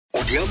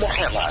di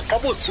amogela ka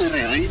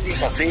botswerere di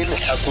sa tseye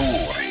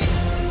letlhakore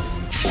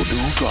o di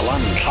utlwa la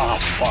ntlha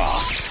fa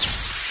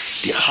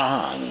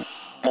Dikgang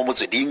mo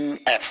Motsweding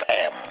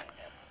FM.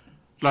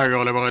 La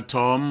go le ba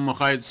Tom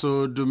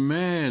gaitso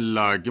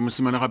dumela ke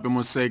mosimane gape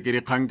Moseki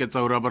Dikgang ke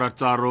tsa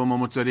borataro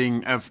mo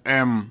Motsweding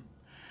FM.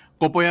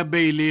 Kopo ya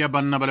beile ya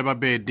banna ba le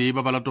babedi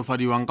ba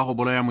balatofadiwang ka go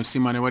bolaya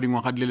mosimane wa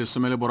dingwaga di le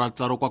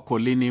 14 kwa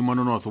Colini mo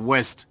North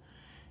West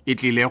e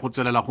tlile go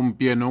tswelela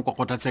gompieno kwa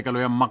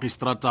kgotlatshekelo ya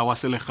magistrata wa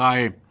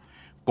selegae.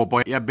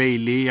 Kopo ya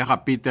beile ya ga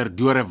Peter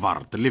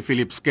Durevart le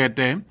Philip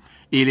Skete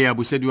ile ya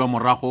busediwa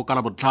morago ka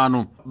la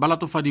botlhano ba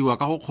latofadiwa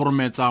ka go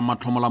kgorometsa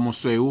matlhomola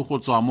mosweu go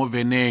tswa mo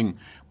veneng.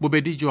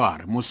 Bobedi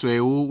jware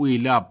mosweu o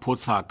ile a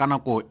photsha ka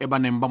nako e ba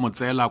neng ba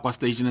motsela kwa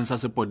stationeng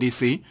sa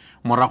sepodisi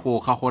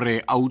morago ga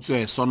gore a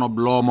utswe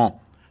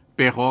sonoblomo.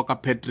 Pego ka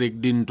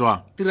Patrick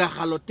Dintwa.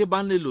 Tiragalo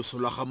tebang leloso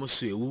la ga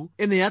mosweu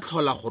e ne ya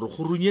tlhola gore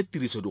go runye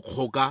tiriso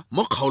dikgoka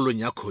mo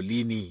kgaolong ya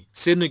Colini.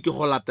 Seno ke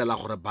go latela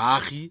gore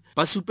baagi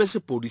ba supe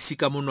sepodisi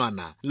ka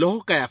monwana le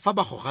go kaya fa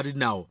ba goga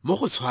dinao mo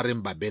go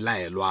tshwareng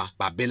babelaelwa.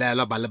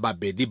 Babelaelwa ba le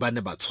babedi ba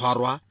ne ba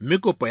tshwarwa mme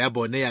kopo ya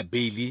bone ya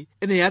beili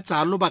e ne ya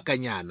tsaya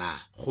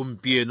lobakanyana.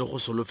 Gompieno go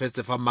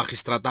solofetse fa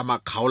magistrata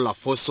Makgaola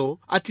Foso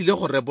a tlile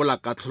go rebola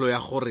katlholo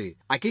ya gore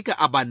a ke ka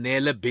a ba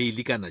neele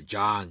beili kana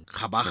jang.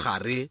 Ga ba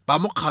gare ba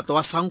mokgatlho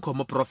wa Sanko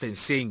mo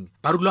porofenseng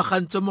ba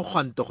rulagantse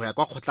mogwanto go ya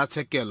kwa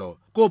kgotlatshekelo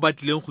ko ba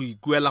tlileng go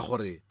ikuela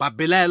gore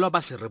babelaelwa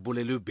ba se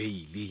rebolelwe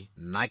beili.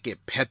 Nna ke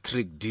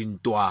Patrick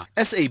Dintwa,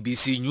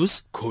 SABC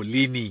News,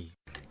 Colini.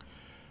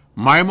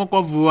 Maemo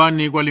kwa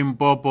Vuane kwa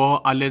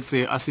Limpopo a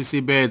letse a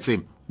sisibetse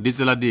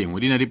ditsela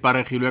dingwe di ne di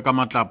paregilwe ka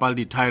matlapa le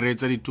dithaere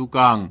tse di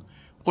tukang.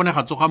 Go ne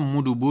ga tsoga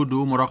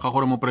mmudubudu morago ga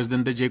gore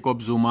moporesidente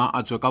Jacob Zuma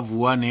a tswe ka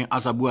Vuane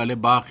a sa bua le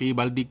baagi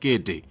ba le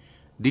dikete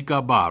di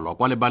ka balwa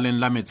kwa lebaleng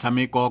la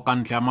metshameko ka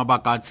ntlha ya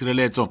mabaka a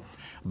tshireletso.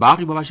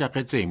 Baagi ba ba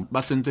shagetseng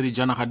ba sentse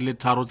dijanaga di le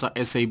 3 tsa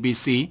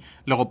SABC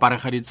le go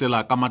parega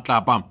ditsela ka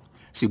matlapa.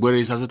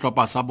 Sebueledi sa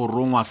setlhopha sa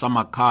borongwa sa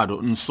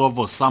Makhado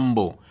Nsovo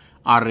Sambo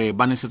a re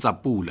ba nesetsa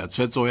pula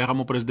tshwetso ya ga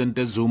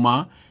moporesidente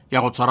Zuma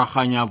ya go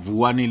tshwaraganya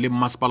Vuane le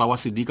mmasepala wa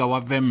Sedika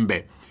wa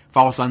Vembe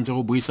fa go santse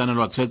go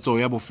buisanelwa tshwetso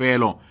ya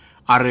bofelo.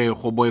 A re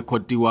go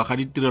boykotiwa ga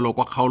ditirelo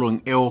kwa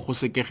kgaolong eo go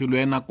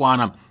sekegilwe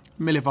nakwana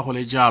mme le fa go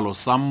le jalo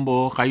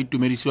Sambo ga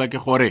itumedisiwa ke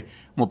gore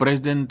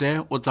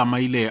moporesidente o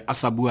tsamaile a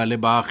sa bua le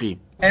baagi.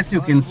 As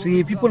you can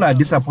see, people are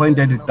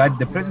disappointed that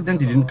the president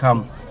didn't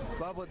come.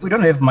 We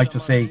don't have much to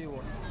say.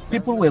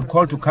 People were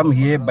called to come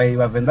here by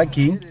Wavenda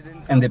King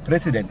and the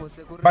president,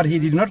 but he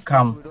did not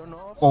come.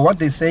 For what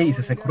they say is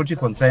a security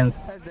concern.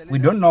 We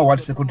don't know what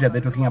security are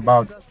they talking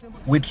about.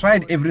 We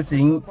tried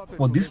everything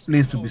for this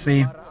place to be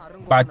safe,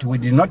 but we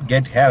did not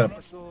get help.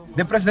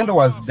 The president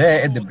was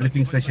there at the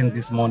briefing session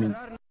this morning.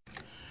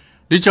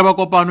 Ditshaba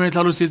Kopano e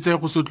tlhalositse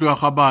go sotlwa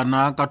ga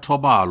bana ka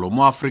thobalo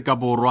mo Afrika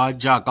Borwa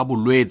jaaka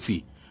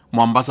bolwetsi.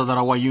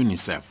 Moambasadara wa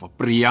UNICEF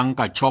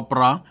Priyanka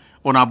Chopra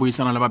o na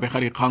buisana le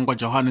babegadikgang kwa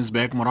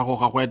Johannesburg morago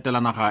ga go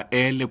etela naga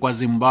e le kwa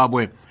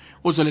Zimbabwe.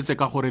 O tsweletse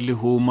ka gore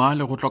lehuma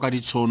le go tloka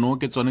ditshono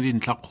ke tsone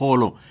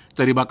dintlhakgolo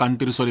tse di bakang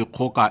tiriso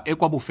dikgoka e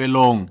kwa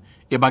bofelong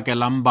e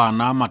bakelang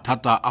bana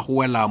mathata a go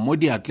wela mo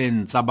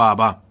diatleng tsa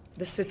baba.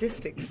 The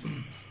statistics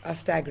are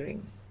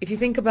staggering. If you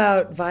think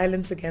about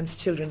violence against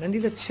children, and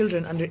these are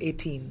children under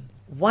 18,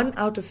 1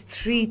 out of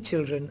 3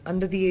 children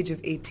under the age of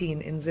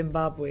 18 in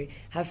Zimbabwe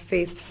have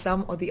faced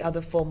some or the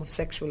other form of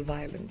sexual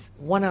violence.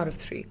 1 out of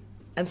 3.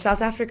 And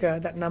South Africa,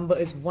 that number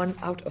is 1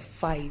 out of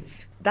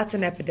 5. That's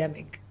an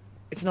epidemic.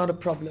 It's not a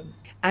problem.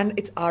 And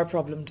it's our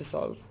problem to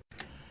solve.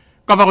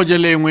 Ka fa go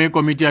jelengwe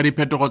komiti ya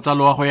diphetogo tsa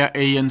loago ya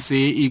ANC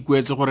e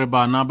ikuetse gore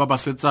bana ba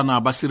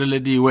basetsana ba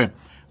sirelediwe.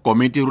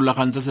 Komiti e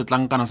rulagantse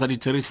setlankana sa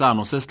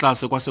ditherisano se se tla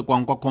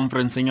sekwasekwang kwa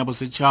conferenceng ya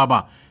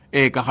bosetšhaba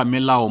e ka ga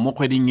melao mo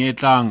kgweding e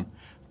tlang.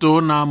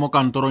 Tona mo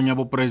kantorong ya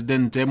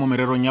boporesidente mo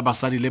mererong ya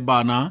basadi le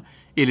bana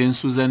e leng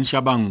Susan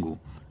Shabangu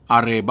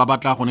a re ba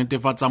batla go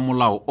netefatsa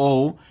molao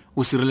o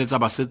o sireletsa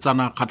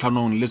basetsana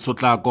kgatlhanong le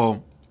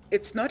tshotlako.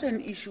 It's not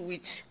an issue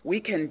which we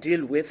can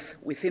deal with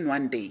within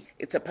one day.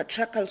 It's a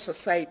patriarchal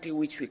society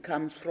which we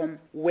come from,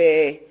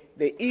 where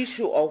the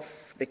issue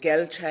of the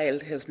girl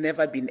child has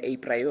never been a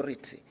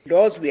priority.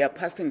 Laws we are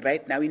passing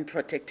right now in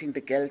protecting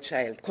the girl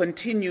child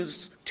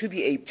continues to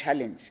be a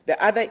challenge.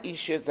 The other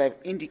issues I've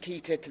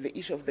indicated, the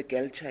issue of the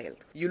girl child.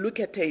 You look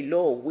at a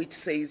law which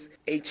says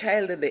a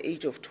child at the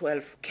age of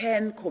 12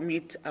 can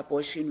commit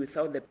abortion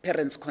without the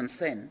parent's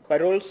consent.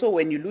 But also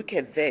when you look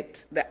at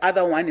that, the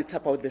other one is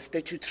about the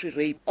statutory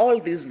rape. All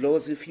these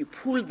laws, if you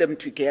pull them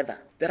together,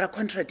 there are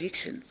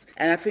contradictions.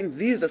 And I think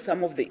these are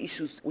some of the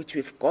issues which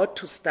we've got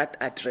to start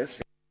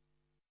addressing.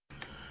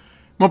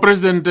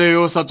 Moporesidente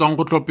yo sa tswang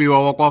go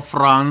tlhophiwa wa kwa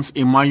France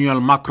Emmanuel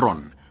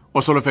Macron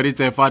o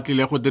solofeditse fa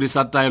tlile go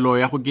dirisa taelo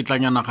ya go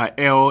kitlanya naga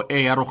eo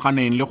e ya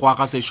roganeng le go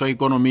aga sešwa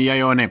ikonomi ya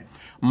yone.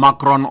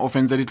 Macron o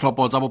fentse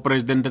ditlhopho tsa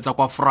boporesidente tsa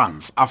kwa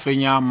France a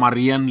fenya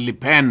Marine Le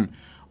Pen.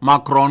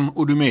 Macron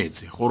o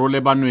dumetse gore o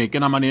lebanwe ke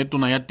namane e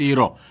tona ya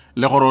tiro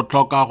le gore o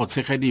tlhoka go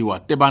tshegediwa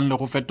tebang le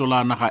go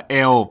fetola naga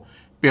eo.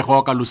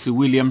 pego ka Lucy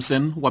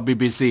Williamson wa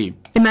BBC.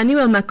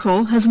 Emmanuel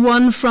Macron has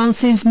won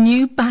France's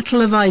new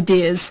battle of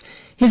ideas,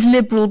 his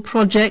liberal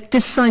project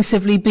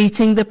decisively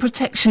beating the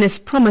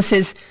protectionist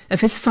promises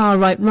of his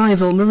far-right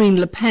rival Marine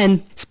Le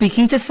Pen.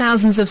 Speaking to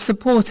thousands of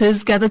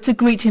supporters gathered to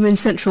greet him in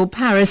central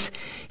Paris,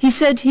 he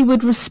said he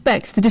would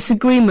respect the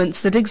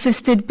disagreements that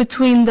existed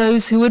between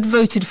those who had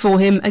voted for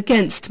him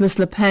against Ms.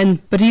 Le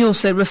Pen. But he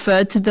also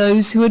referred to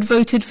those who had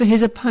voted for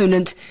his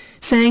opponent,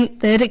 saying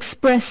they had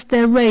expressed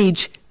their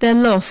rage, their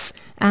loss,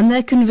 and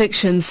their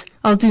convictions.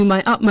 I'll do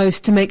my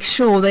utmost to make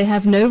sure they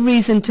have no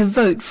reason to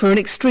vote for an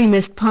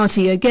extremist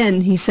party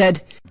again, he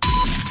said.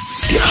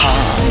 Dikgang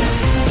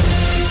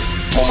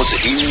mo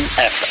Motsweding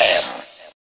FM.